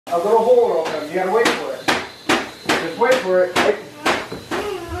a little hole in them. You gotta wait for it. Just wait for it. Wait.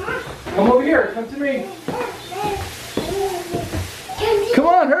 Come over here. Come to me. Come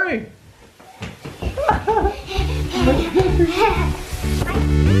on, hurry.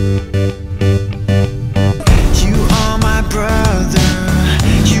 You are my brother.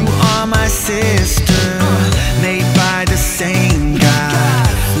 You are my sister. Made by the same God.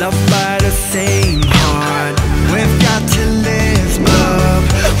 Loved by the same heart. We've got to live love.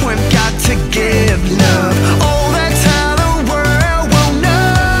 We've got to give love. Oh, that's how the world will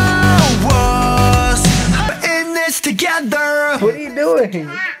know us. We're in this together. What are you doing?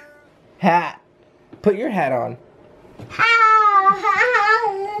 Hat. Put your hat on.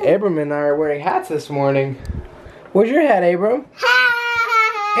 Abram and I are wearing hats this morning. Where's your hat, Abram?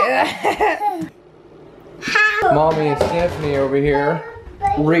 Mommy and Symphony over here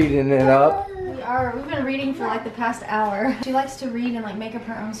reading it up. We are. We've been reading for like the past hour. She likes to read and like make up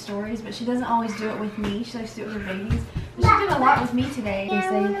her own stories, but she doesn't always do it with me. She likes to do it with her babies. But she did a lot with me today. I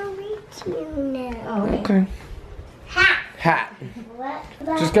want to read to you now. Oh, Okay. Hat.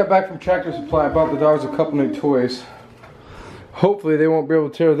 Just got back from Tractor Supply. I bought the dogs a couple new toys. Hopefully they won't be able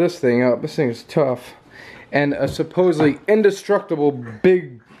to tear this thing up. This thing is tough. And a supposedly indestructible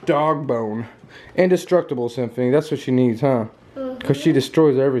big dog bone. Indestructible, Symphony. That's what she needs, huh? Because she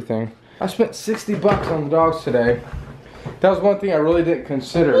destroys everything. I spent 60 bucks on the dogs today. That was one thing I really didn't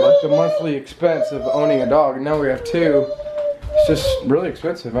consider. Like the monthly expense of owning a dog. And now we have two. It's just really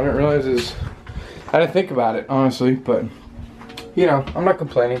expensive. I didn't realize I didn't think about it, honestly. But, you know, I'm not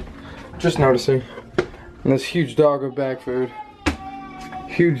complaining. Just noticing. And this huge dog of bag food.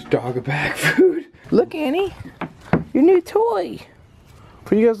 Huge dog of bag food. Look, Annie. Your new toy.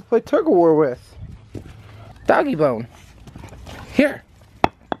 For you guys to play tug of war with. Doggy bone. Here.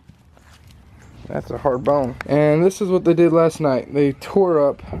 That's a hard bone. And this is what they did last night. They tore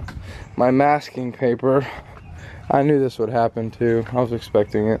up my masking paper. I knew this would happen too. I was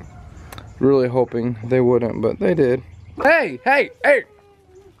expecting it. Really hoping they wouldn't, but they did. Hey, hey, hey!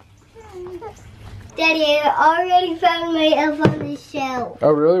 Daddy, I already found my elf on the shelf.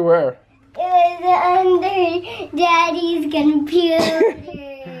 Oh, really? Where? It was under Daddy's computer.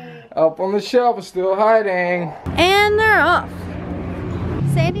 Up on the shelf is still hiding. and they're off.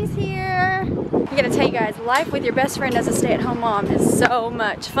 Sandy's here. I gotta tell you guys, life with your best friend as a stay-at-home mom is so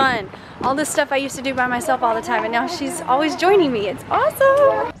much fun. All this stuff I used to do by myself all the time, and now she's always joining me. It's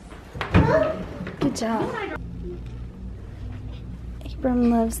awesome. Good job. Abram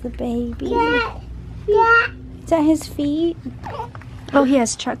loves the baby. Yeah. Is that his feet? Oh, he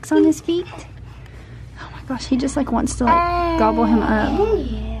has trucks on his feet? Oh my gosh, he just like wants to like gobble him up.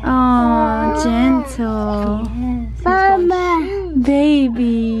 Oh, gentle. Mama.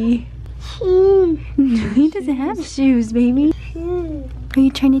 Baby. He doesn't have shoes, baby. Are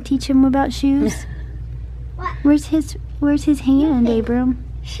you trying to teach him about shoes? Where's his hand, Abram?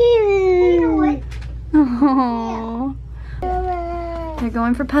 Oh. They're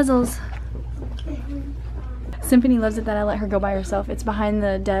going for puzzles. Symphony loves it that I let her go by herself. It's behind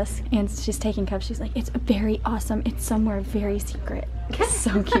the desk and she's taking cups. She's like, it's very awesome. It's somewhere very secret. It's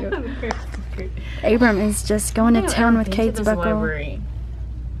so cute. Abram is just going to town with Kate's buckle. Library.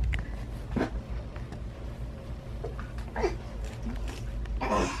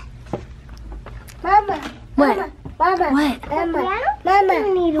 Mama. What? Mama. What? Mama. Mama.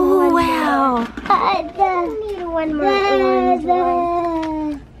 Oh, wow. I need one more. I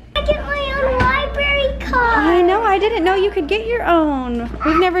get my own library card. I know, I didn't know you could get your own.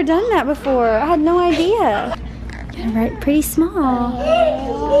 We've never done that before. I had no idea. Right, pretty small.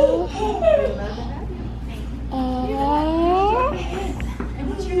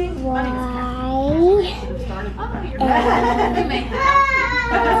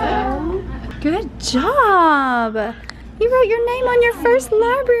 Good job. You wrote your name on your first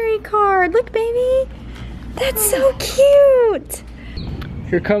library card. Look, baby. That's so cute.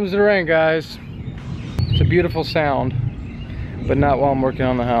 Here comes the rain, guys. It's a beautiful sound, but not while I'm working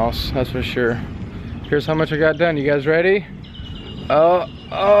on the house, that's for sure. Here's how much I got done. You guys ready?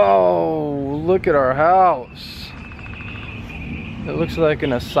 Oh, look at our house. It looks like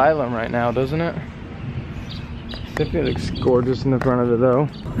an asylum right now, doesn't it? It looks gorgeous in the front of it though.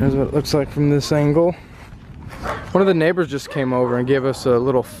 Here's what it looks like from this angle. One of the neighbors just came over and gave us a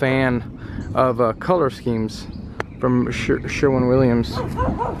little fan of color schemes from Sherwin-Williams.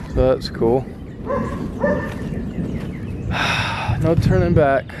 So that's cool. No turning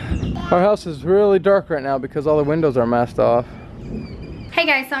back. Our house is really dark right now because all the windows are masked off. Hey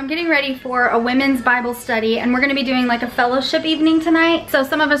guys, so I'm getting ready for a women's Bible study and we're gonna be doing like a fellowship evening tonight. So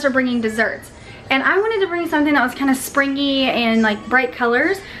some of us are bringing desserts. And I wanted to bring something that was kind of springy and like bright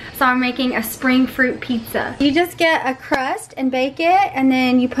colors. So I'm making a spring fruit pizza. You just get a crust and bake it, and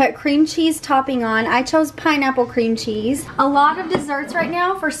then you put cream cheese topping on. I chose pineapple cream cheese. A lot of desserts right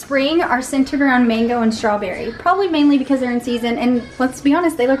now for spring are centered around mango and strawberry. Probably mainly because they're in season, and let's be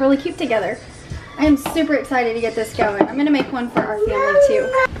honest, they look really cute together. I am super excited to get this going. I'm gonna make one for our family too.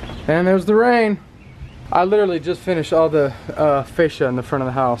 And there's the rain. I literally just finished all the fascia in the front of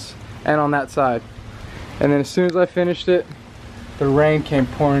the house and on that side. And then as soon as I finished it, the rain came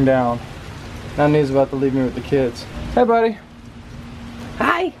pouring down. Now Nia's about to leave me with the kids. Hey, buddy.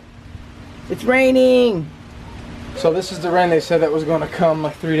 Hi. It's raining. So this is the rain they said that was going to come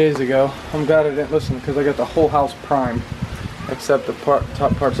like 3 days ago. I'm glad I didn't listen because I got the whole house primed except the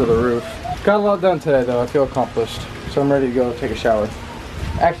top parts of the roof. Got a lot done today though. I feel accomplished. So I'm ready to go take a shower.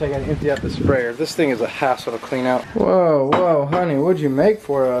 Actually, I gotta empty out the sprayer. This thing is a hassle to clean out. Whoa, whoa, honey, what'd you make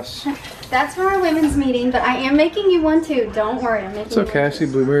for us? That's for our women's meeting, but I am making you one too. Don't worry, I'm making It's okay, I see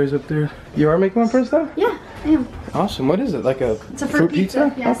blueberries up there. You are making one for us though? Yeah, I am. Awesome, what is it? Like a It's a fruit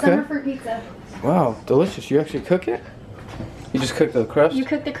pizza? Yeah, okay. summer fruit pizza. Wow, delicious. You actually cook it? You just cook the crust? You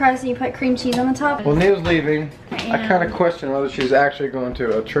cook the crust and you put cream cheese on the top. Well, Nia's leaving. I kind of question whether she's actually going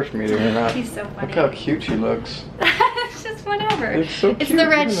to a church meeting or not. She's so funny. Look how cute she looks. It's just whatever. It's so cute. It's the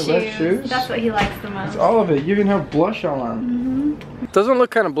red Even the red shoes. That's what he likes the most. It's all of it. You even have blush on. Doesn't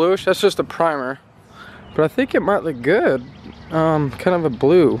look kind of bluish. That's just a primer. But I think it might look good. Kind of a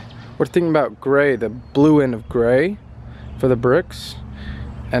blue. We're thinking about gray, the blue end of gray for the bricks.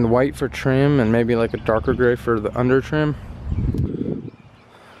 And white for trim, and maybe like a darker gray for the under trim.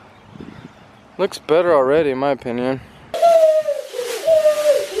 Looks better already in my opinion.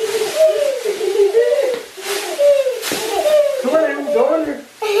 Come on, Abram, go under.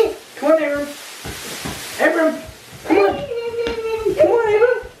 Come on, Abram. Abram, come on. Come on,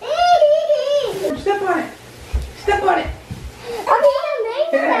 Abram. Step on it. Step on it.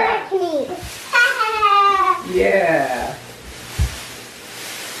 Yeah.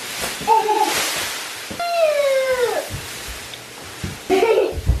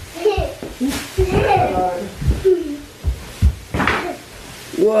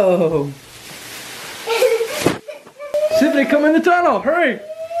 Whoa. Symphony, come in the tunnel, hurry.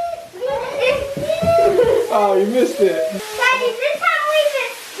 Oh, you missed it. Daddy, this is how we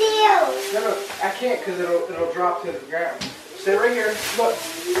just steal. No, I can't because it'll drop to the ground. Stay right here. Look.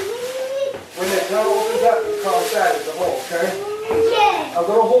 When the tunnel opens up, you call inside as a hole, okay? Yeah. A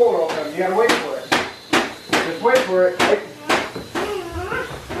little hole will open up. You gotta wait for it. Just wait for it. Wait.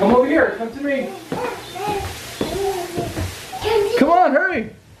 Come over here. Come to me. Come on,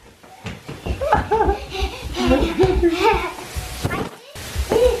 hurry.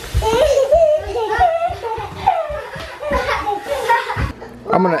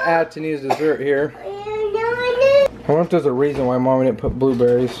 I'm gonna add to Nia's dessert here. I wonder if there's a reason why Mommy didn't put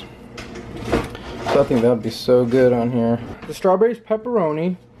blueberries. So I think that would be so good on here. The strawberries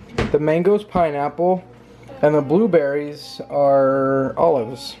pepperoni, the mangoes pineapple, and the blueberries are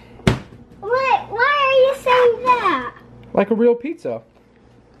olives. What? Why are you saying that? Like a real pizza.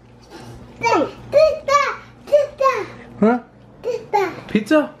 Huh?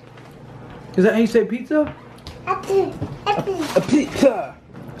 Pizza? Is that how you say pizza? A pizza!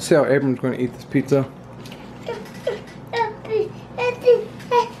 See how Abram's going to eat this pizza.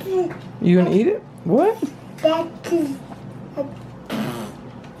 You gonna eat it? What?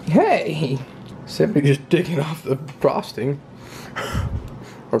 Hey! Symphony just digging off the frosting.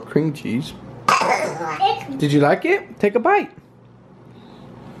 Or cream cheese. Did you like it? Take a bite.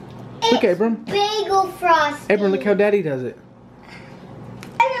 Look, Abram. Bagel frosting. Abram, look how Daddy does it.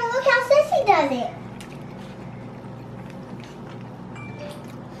 Abram, look how Sissy does it.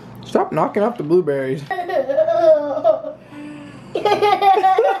 Stop knocking off the blueberries.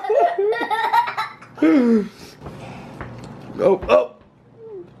 Oh, oh.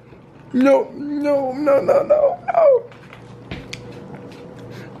 No, no, no, no, no, no.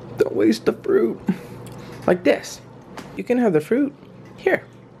 Don't waste the fruit. Like this. You can have the fruit. Here,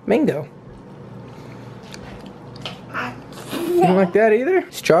 mango. You don't like that either?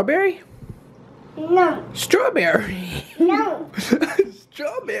 Strawberry? No. Strawberry. No.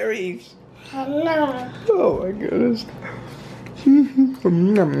 Strawberries. No. Oh my goodness.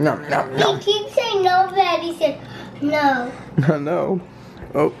 Nom, nom, nom, nom. He keeps saying no, Daddy said no. I know.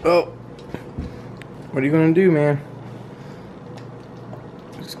 Oh, oh. What are you gonna do, man?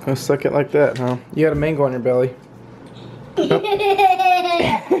 Just gonna suck it like that, huh? You got a mango on your belly. Nope.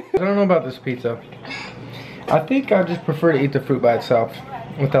 I don't know about this pizza. I think I just prefer to eat the fruit by itself,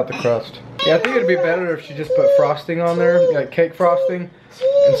 without the crust. Yeah, I think it'd be better if she just put frosting on there, like cake frosting,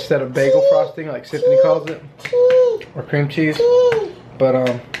 instead of bagel frosting like Symphony calls it, or cream cheese.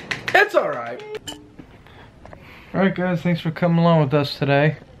 But it's alright. Alright guys, thanks for coming along with us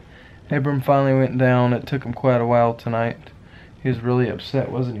today. Abram finally went down. It took him quite a while tonight. He was really upset,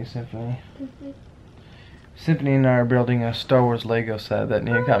 wasn't he, Symphony? Symphony and I are building a Star Wars Lego set that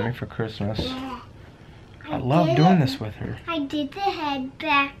Nia got me for Christmas. Yeah. I love doing this with her. I did the head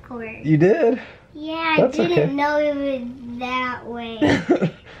backwards. You did? Yeah, That's I didn't okay. know it was that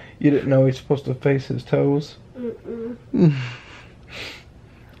way. You didn't know he's supposed to face his toes? Mm-mm.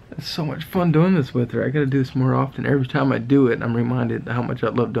 It's so much fun doing this with her. I gotta do this more often. Every time I do it, I'm reminded how much I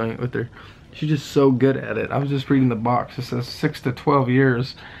love doing it with her. She's just so good at it. I was just reading the box. It says 6 to 12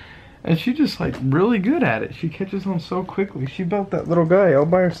 years. And she's just like really good at it. She catches on so quickly. She built that little guy all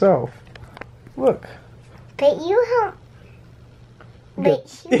by herself. Look. But you help.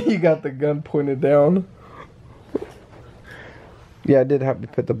 You got the gun pointed down. Yeah, I did have to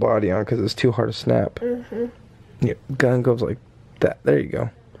put the body on because it's too hard to snap. Yeah, gun goes like that. There you go.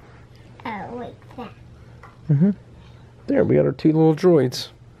 Oh, like that. There, we got our 2 little droids.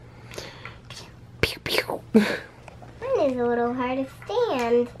 Pew pew. Mine is a little hard to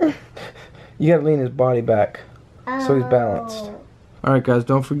stand. You gotta lean his body back so he's balanced. Alright guys,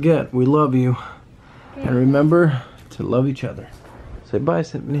 don't forget, we love you. And remember to love each other. Say bye,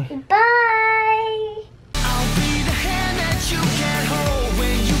 Symphony. Bye.